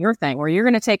be part of your thing where you're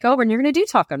going to take over and you're going to do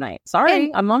taco night.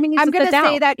 Sorry, I'm going to sit down.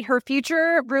 say that her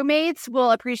future roommates will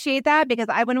appreciate that because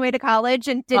I went away to college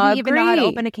and didn't even know how to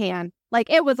open a can. Like,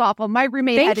 it was awful. My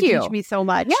roommate had to teach me so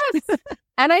much. Yes.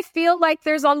 And I feel like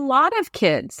there's a lot of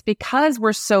kids because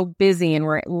we're so busy and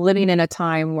we're living in a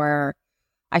time where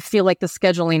I feel like the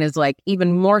scheduling is like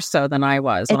even more so than I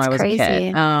was when I was a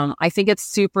kid. I think it's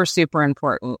super, super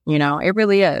important. You know, it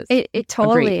really is. It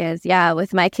totally is. Yeah.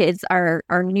 With my kids, our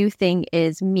new thing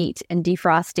is meat and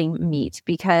defrosting meat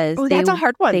because that's a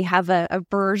hard one. They have a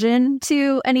aversion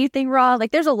to anything raw.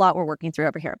 Like, there's a lot we're working through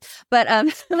over here. But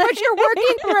you're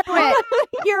working through it.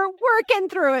 You're working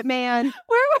through it, man.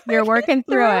 You're working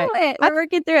through it. We're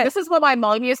working through it. This is what my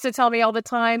mom used to tell me all the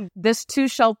time. This too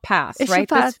shall pass, right?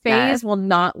 This phase will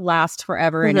not last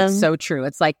forever. And it's so true.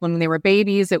 It's like when they were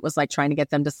babies, it was like trying to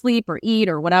get them to sleep or eat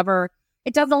or whatever.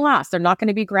 It doesn't last. They're not going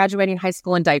to be graduating high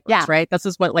school in diapers, right? This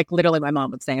is what like literally my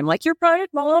mom would say. I'm like, you're right,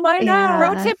 Mom, I know.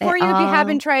 Pro tip for you if you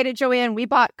haven't tried it, Joanne. We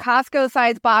bought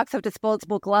Costco-sized box of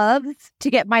disposable gloves to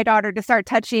get my daughter to start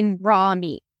touching raw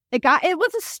meat. It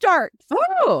was a start.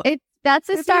 Oh, that's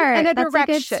a start. And a that's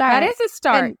direction. A good start. That is a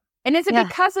start. And is it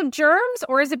because of germs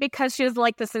or is it because she's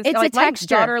like this? Is it's like a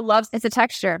texture. My daughter loves. It's a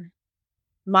texture.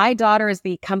 My daughter is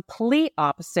the complete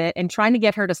opposite, and trying to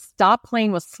get her to stop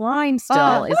playing with slime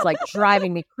still is like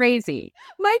driving me crazy.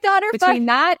 My daughter between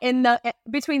that and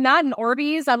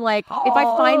Orbeez, I'm like, if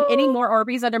I find any more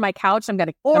Orbeez under my couch, I'm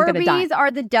gonna die. Orbeez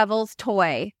are the devil's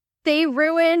toy. They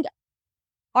ruined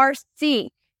our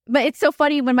sink. But it's so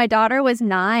funny. When my daughter was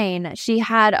 9, she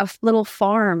had a little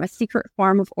farm, a secret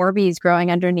farm of Orbeez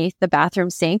growing underneath the bathroom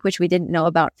sink, which we didn't know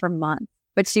about for months.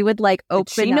 But she would like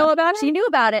open. Did she know about it? She knew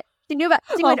about it. She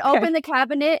would open the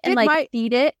cabinet and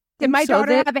feed it. Did my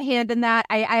daughter have a hand in that?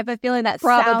 I have a feeling that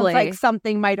probably sounds like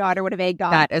something my daughter would have egged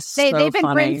on. That is so They've been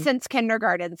funny. friends since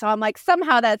kindergarten, so I'm like,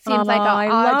 somehow that seems like an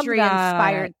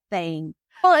Audrey-inspired thing.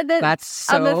 Well, and then that's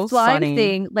so on the slime funny.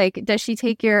 thing, like, does she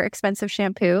take your expensive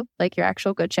shampoo, like your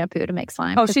actual good shampoo, to make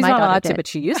slime? Oh, she's not allowed to, but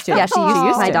she used to. Yeah, she used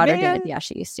to. My daughter man. did. Yeah,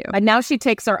 she used to. But now she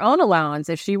takes her own allowance.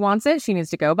 If she wants it, she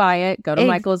needs to go buy it, go to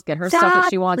Michael's, get her stuff that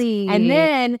she wants. And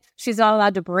then she's not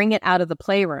allowed to bring it out of the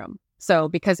playroom. So,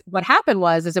 because what happened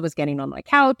was it was getting on my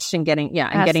couch and getting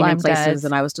in places.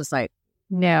 And I was just like,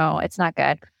 no, it's not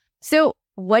good. So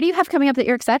what do you have coming up that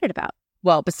you're excited about?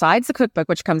 Well, besides the cookbook,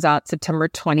 which comes out September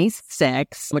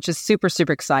 26th, which is super,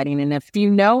 super exciting. And if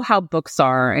you know how books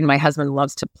are, and my husband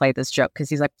loves to play this joke because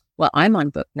he's like, well, I'm on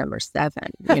book number 7,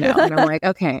 you know, and I'm like,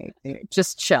 okay,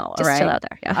 just chill. Just right? chill out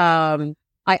there.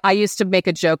 Yeah. I used to make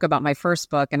a joke about my first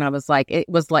book, and I was like, it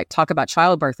was like talk about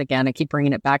childbirth again. I keep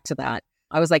bringing it back to that.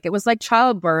 I was like, it was like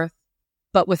childbirth,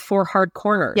 but with 4 hard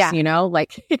corners, you know,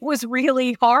 like it was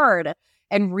really hard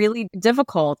and really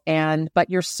difficult. But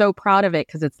you're so proud of it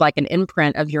because it's like an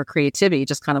imprint of your creativity,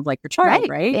 just kind of like your child,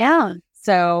 right? Yeah.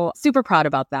 So super proud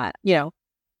about that. You know,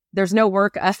 there's no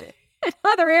work in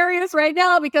other areas right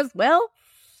now because, well,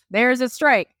 there's a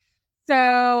strike.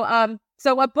 So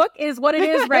So a book is what it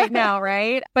is right now,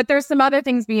 right? But there's some other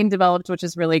things being developed, which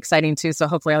is really exciting too. So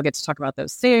hopefully I'll get to talk about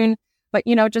those soon. But,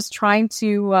 just trying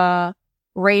to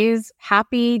raise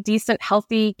happy, decent,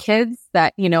 healthy kids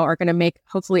that, are going to make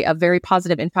hopefully a very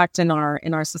positive impact in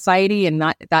our society. And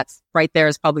that's right there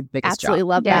is probably the biggest Absolutely job.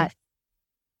 love that.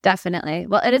 Definitely.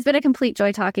 Well, it has been a complete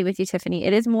joy talking with you, Tiffani.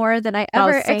 It is more than I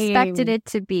ever expected it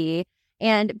to be.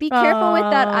 And be careful with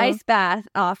that ice bath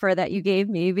offer that you gave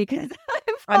me, because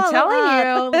I'm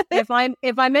telling you,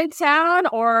 if I'm in town,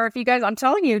 or if you guys, I'm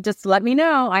telling you, just let me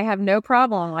know. I have no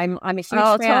problem. I'm a huge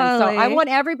fan. Totally. So I want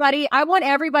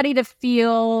everybody to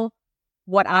feel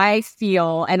what I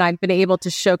feel, and I've been able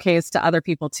to showcase to other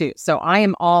people too. So I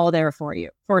am all there for you,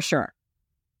 for sure.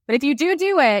 But if you do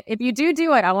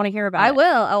it, I want to hear about it. I will.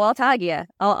 Oh, I'll tag you.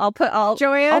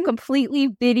 Joanne? I'll completely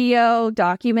video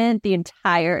document the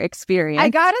entire experience. I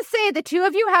gotta say, the two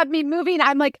of you have me moving.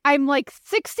 I'm like 60%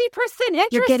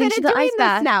 interested in doing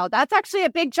this now. That's actually a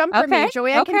big jump for me.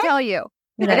 Joanne can tell you.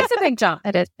 It is a big jump.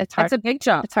 It is. It's hard. It's a big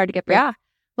jump. It's hard to get through. Yeah.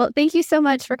 Well, thank you so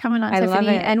much for coming on, I Tiffani. love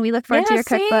it. And we look forward to your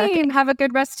cookbook. Same. Have a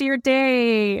good rest of your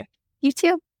day. You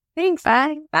too. Thanks.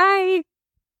 Bye. Bye.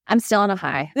 I'm still on a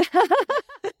high.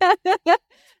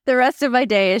 The rest of my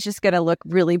day is just going to look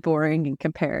really boring in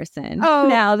comparison. Oh,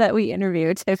 now that we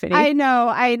interviewed Tiffani. I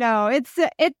know. It's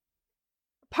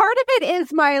part of it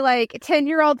is my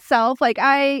 10-year-old self.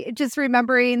 I just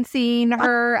remembering seeing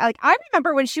her. I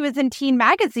remember when she was in Teen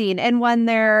Magazine and won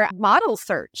their model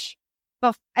search.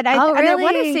 And I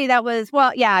want to say that was,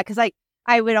 because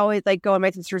I would always go in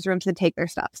my sister's rooms and take their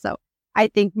stuff. So I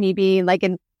think me being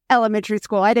in elementary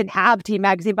school, I didn't have Teen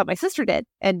Magazine, but my sister did.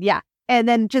 And and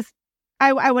then just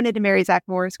I wanted to marry Zach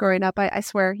Morris growing up. I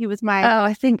swear he was my. Oh,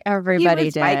 I think everybody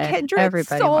did. My kindred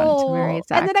everybody soul. wanted to marry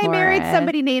Zach And then I married Morris.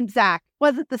 somebody named Zach.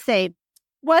 Wasn't the same.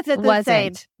 Wasn't the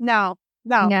same. No.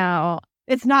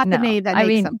 It's not the name that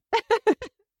makes them.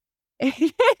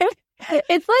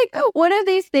 It's one of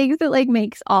these things that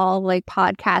makes all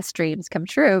podcast dreams come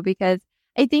true, because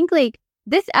I think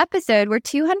this episode, we're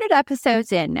 200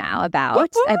 episodes in now,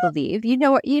 I believe. You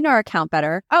know our count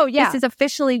better. Oh, yeah. This is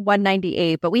officially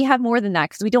 198, but we have more than that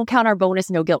because we don't count our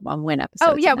bonus No Guilt Mom Win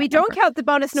episodes. Oh, yeah. We don't count the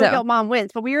bonus No Guilt Mom Wins,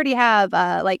 but we already have,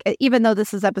 even though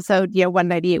this is episode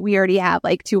 198, we already have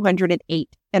 208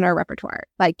 in our repertoire,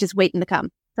 just waiting to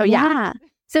come. So, yeah.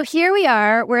 So here we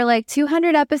are. We're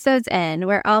 200 episodes in.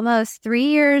 We're almost 3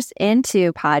 years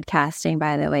into podcasting,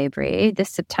 by the way, Brie.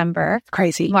 This September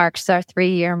Crazy marks our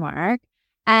 3-year mark.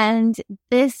 And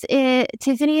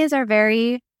Tiffani is our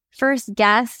very first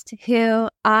guest who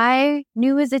I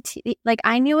knew as a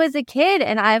kid,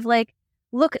 and I've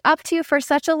looked up to for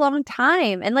such a long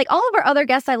time. And all of our other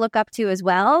guests I look up to as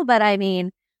well. But I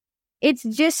mean, it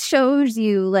just shows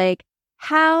you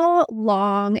how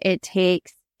long it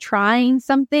takes trying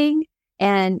something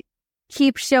and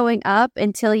keep showing up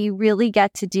until you really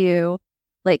get to do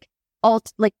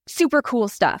super cool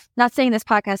stuff. Not saying this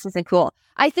podcast isn't cool.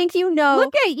 I think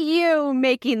Look at you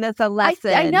making this a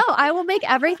lesson. I know. I will make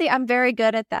everything. I'm very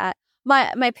good at that.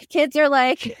 My kids are Mom,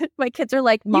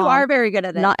 you are very good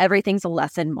at it. Not everything's a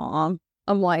lesson, Mom.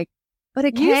 I'm but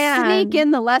it you can. sneak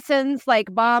in the lessons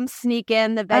moms sneak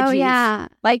in the veggies. Oh, yeah.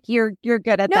 You're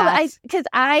good at that. No, because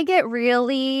I get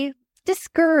really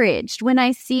discouraged when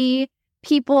I see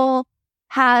people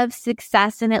have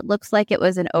success and it looks like it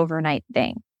was an overnight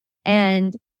thing.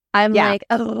 And I'm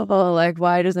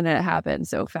why doesn't it happen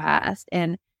so fast?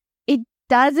 And it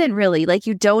doesn't really,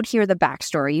 you don't hear the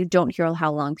backstory. You don't hear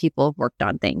how long people have worked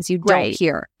on things. You don't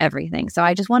hear everything. So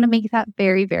I just want to make that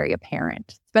very, very apparent.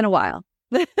 It's been a while.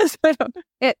 It's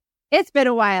been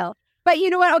a while. But you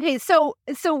know what? Okay, so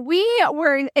we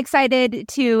were excited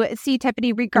to see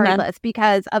Tiffani regardless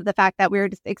because of the fact that we were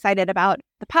just excited about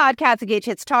the podcast and get a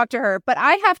chance to talk to her. But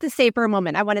I have to say for a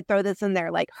moment, I want to throw this in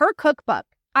there, her cookbook.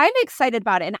 I'm excited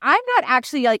about it. And I'm not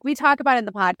actually, we talk about in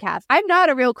the podcast, I'm not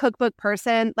a real cookbook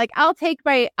person. I'll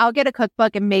get a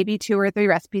cookbook and maybe 2 or 3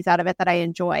 recipes out of it that I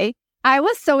enjoy. I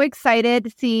was so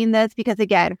excited seeing this because,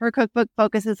 again, her cookbook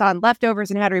focuses on leftovers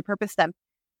and how to repurpose them.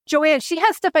 Joanne, she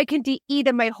has stuff I can eat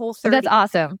in my whole 30. That's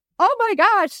awesome. Oh my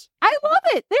gosh. I love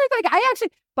it. There's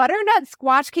butternut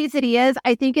squash quesadillas,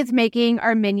 I think is making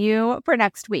our menu for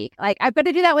next week. I've got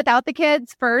to do that without the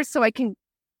kids first so I can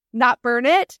not burn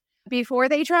it before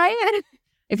they try it.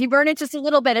 If you burn it just a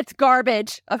little bit, it's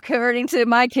garbage, according to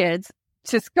my kids.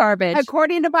 It's just garbage.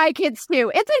 According to my kids,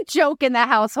 too. It's a joke in the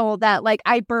household that,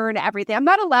 I burn everything. I'm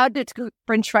not allowed to cook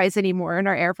French fries anymore in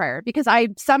our air fryer because I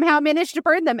somehow managed to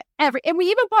burn them and we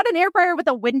even bought an air fryer with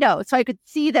a window so I could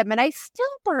see them, and I still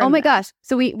burn Oh, my them. gosh.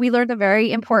 So we learned a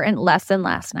very important lesson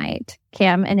last night.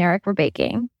 Cam and Eric were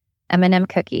baking M&M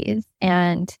cookies,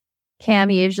 and Cam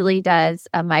usually does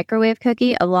a microwave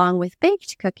cookie along with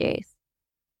baked cookies.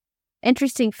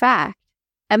 Interesting fact.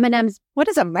 M&M's. What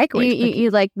is a microwave cookie? You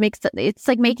like it's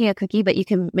like making a cookie, but you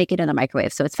can make it in the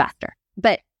microwave, so it's faster.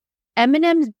 But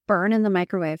M&M's burn in the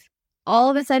microwave. All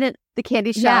of a sudden, The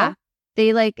candy shell? yeah,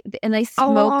 they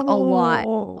smoke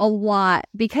a lot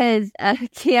because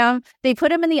Cam, they put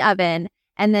them in the oven,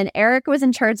 and then Eric was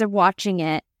in charge of watching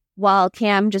it while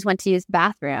Cam just went to use the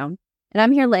bathroom. And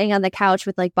I'm here laying on the couch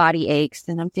with like body aches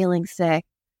and I'm feeling sick.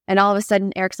 And all of a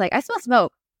sudden, Eric's like, I smell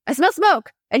smoke. I smell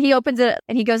smoke. And he opens it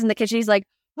and he goes in the kitchen. He's like,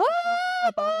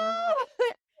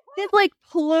 this like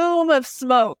plume of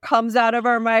smoke comes out of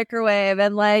our microwave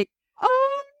and like,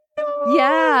 Oh, no.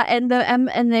 yeah. And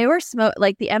they were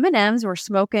like the M&Ms were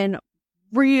smoking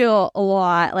a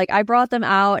lot. Like I brought them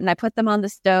out and I put them on the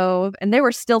stove and they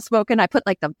were still smoking. I put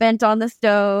like the vent on the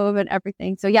stove and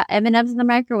everything. So yeah, M&Ms in the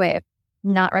microwave,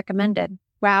 not recommended.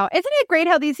 Wow. Isn't it great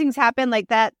how these things happen like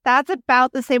that? That's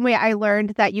about the same way I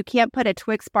learned that you can't put a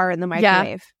Twix bar in the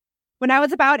microwave. When I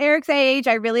was about Eric's age,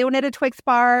 I really wanted a Twix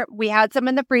bar. We had some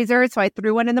in the freezer, so I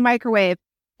threw one in the microwave.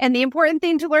 And the important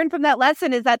thing to learn from that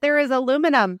lesson is that there is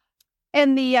aluminum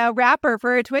in the wrapper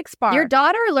for a Twix bar. Your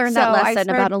daughter learned that So I lesson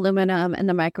started- about aluminum in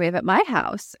the microwave at my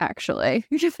house, actually.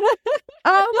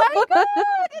 Oh my God,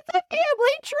 it's a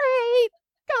family trait.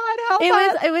 God help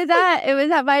us. It was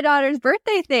at my daughter's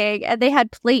birthday thing, and they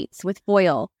had plates with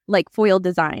foil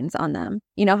designs on them.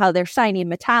 You know how they're shiny and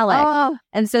metallic, Oh,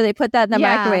 and so they put that in the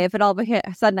Yeah. microwave, and all of a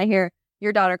sudden I hear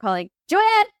your daughter calling,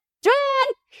 Joanne,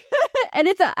 and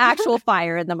it's an actual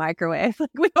fire in the microwave. Like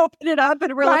we open it up,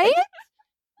 and we're right? like,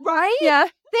 Right? yeah,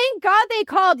 Thank God they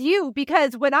called you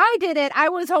because when I did it, I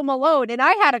was home alone and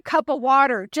I had a cup of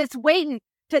water just waiting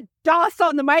to douse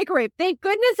on the microwave. Thank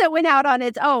goodness it went out on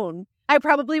its own. I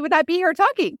probably would not be here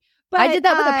talking. But I did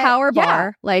that with a power yeah.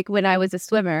 bar. Like when I was a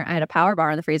swimmer, I had a power bar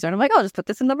in the freezer, and I'm like, I'll just put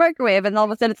this in the microwave, and all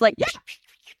of a sudden it's like, it's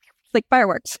like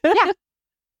fireworks.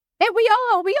 And we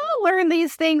all learn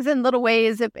these things in little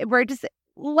ways. We're just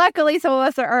luckily some of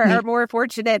us are more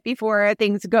fortunate before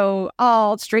things go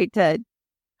all straight to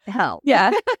hell.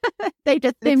 Yeah, They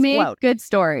just they make explode. good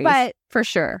stories, But for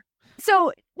sure.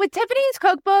 so with Tiffany's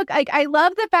cookbook, I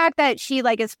love the fact that she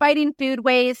like is fighting food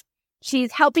waste.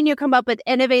 She's helping you come up with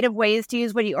innovative ways to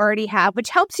use what you already have, which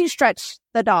helps you stretch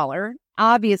the dollar.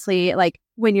 Obviously, like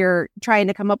when you're trying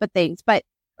to come up with things,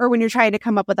 or when you're trying to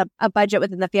come up with a budget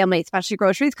within the family, especially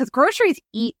groceries, because groceries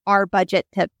eat our budget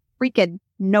to freaking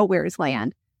nowhere's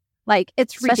land. Like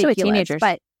it's Especially with ridiculous. teenagers.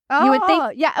 But You would think-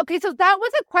 yeah, okay. So that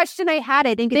was a question I had.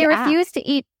 I didn't get They to ask. refuse to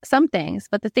eat some things,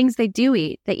 but the things they do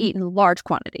eat, they eat in large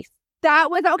quantities.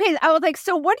 That was okay. I was like,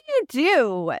 so what do you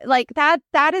do? Like that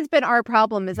has been our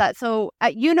problem is that, so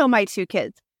you know, my two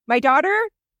kids, my daughter,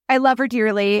 I love her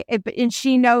dearly. And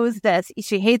she knows this.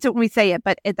 She hates it when we say it,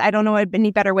 but I don't know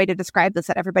any better way to describe this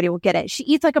that everybody will get it. She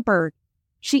eats like a bird.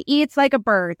 She eats like a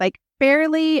bird, like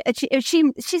barely. She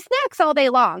snacks all day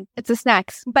long. It's a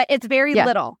snacks. But it's very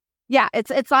little. Yeah,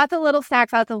 it's lots of little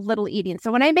snacks, lots of little eating.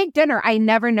 So when I make dinner, I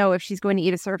never know if she's going to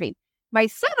eat a serving. My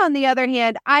son, on the other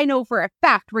hand, I know for a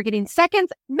fact we're getting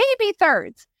seconds, maybe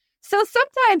thirds. So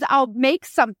sometimes I'll make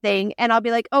something and I'll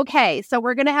be like, okay, so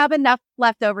we're going to have enough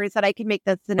leftovers that I can make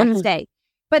this the next day.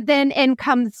 But then in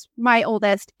comes my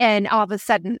oldest and all of a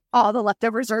sudden all the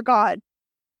leftovers are gone.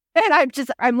 And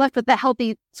I'm left with the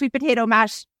healthy sweet potato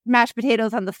mashed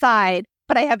potatoes on the side,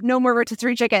 but I have no more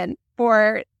rotisserie chicken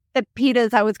for the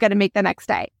pitas I was going to make the next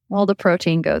day. All the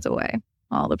protein goes away.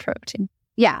 All the protein.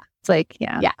 Yeah. It's like,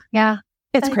 yeah.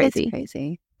 It's crazy. It's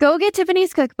crazy. Go get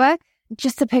Tiffany's cookbook.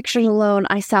 Just the pictures alone,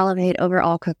 I salivate over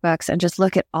all cookbooks and just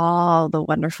look at all the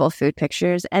wonderful food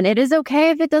pictures. And it is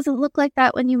okay if it doesn't look like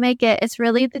that when you make it. It's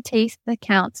really the taste that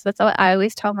counts. That's what I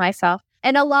always tell myself.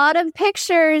 And a lot of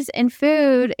pictures and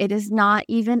food, it is not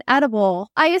even edible.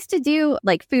 I used to do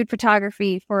like food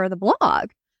photography for the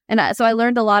blog. And so I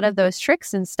learned a lot of those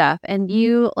tricks and stuff. And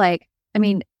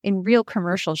in real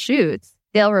commercial shoots,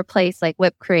 they'll replace like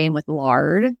whipped cream with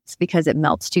lard. It's because it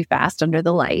melts too fast under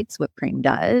the lights. Whipped cream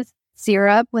does.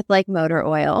 Syrup with like motor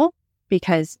oil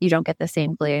because you don't get the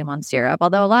same bloom on syrup.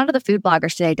 Although a lot of the food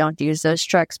bloggers today don't use those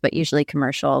tricks, but usually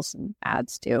commercials and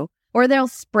ads do. Or they'll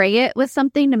spray it with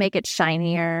something to make it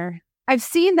shinier. I've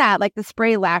seen that, like the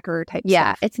spray lacquer type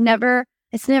Yeah, stuff.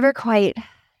 it's never quite,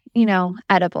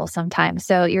 edible sometimes.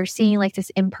 So you're seeing like this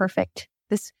imperfect,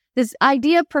 this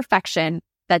idea of perfection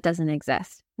that doesn't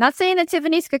exist. Not saying that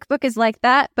Tiffany's cookbook is like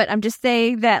that, but I'm just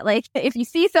saying that like if you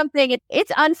see something,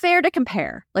 it's unfair to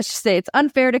compare. Let's just say it's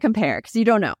unfair to compare because you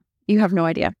don't know. You have no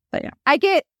idea. But yeah. I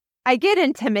get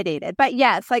intimidated, but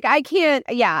yes, like I can't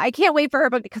wait for her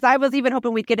book because I was even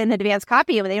hoping we'd get an advanced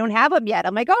copy and they don't have them yet.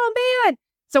 I'm like, oh man.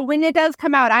 So when it does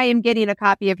come out, I am getting a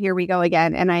copy of Here We Go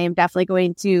Again, and I am definitely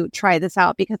going to try this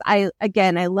out because I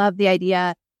love the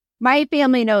idea. My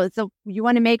family knows. So you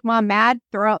want to make mom mad?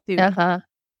 Throw out food.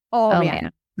 Oh,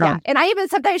 man. Yeah. And I even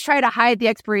sometimes try to hide the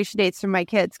expiration dates from my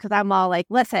kids because I'm all like,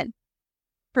 listen,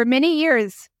 for many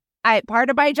years, part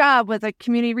of my job was a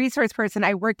community resource person.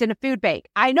 I worked in a food bank.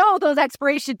 I know those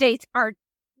expiration dates are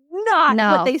not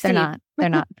what they seem. They're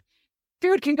not.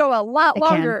 Food can go a lot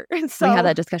longer. So we have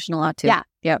that discussion a lot too. Yeah.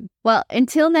 Yep. Well,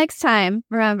 until next time,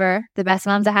 remember, the best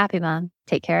mom's a happy mom.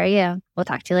 Take care of you. We'll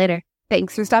talk to you later.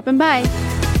 Thanks for stopping by.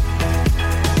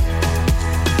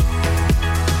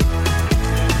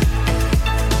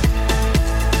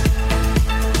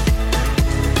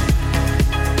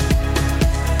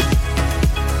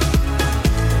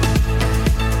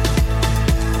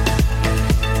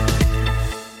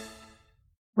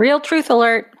 Real truth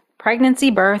alert,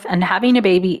 pregnancy, birth, and having a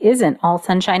baby isn't all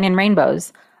sunshine and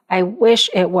rainbows. I wish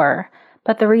it were.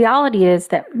 But the reality is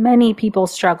that many people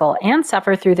struggle and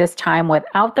suffer through this time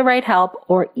without the right help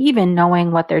or even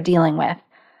knowing what they're dealing with.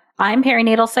 I'm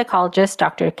perinatal psychologist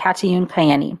Dr. Katayun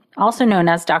Kayeni, also known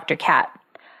as Dr. Kat.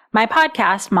 My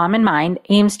podcast, Mom and Mind,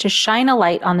 aims to shine a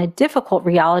light on the difficult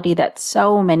reality that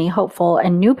so many hopeful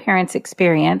and new parents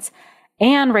experience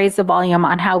and raise the volume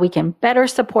on how we can better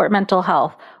support mental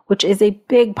health, which is a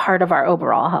big part of our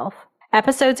overall health.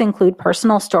 Episodes include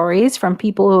personal stories from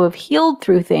people who have healed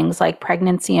through things like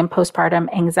pregnancy and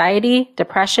postpartum anxiety,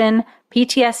 depression,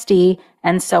 PTSD,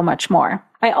 and so much more.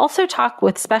 I also talk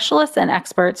with specialists and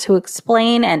experts who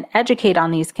explain and educate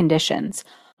on these conditions.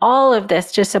 All of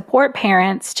this to support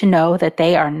parents to know that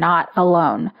they are not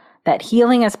alone, that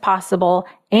healing is possible,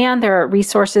 and there are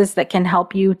resources that can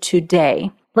help you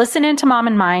today. Listen into Mom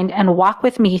and Mind and walk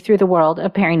with me through the world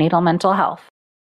of perinatal mental health.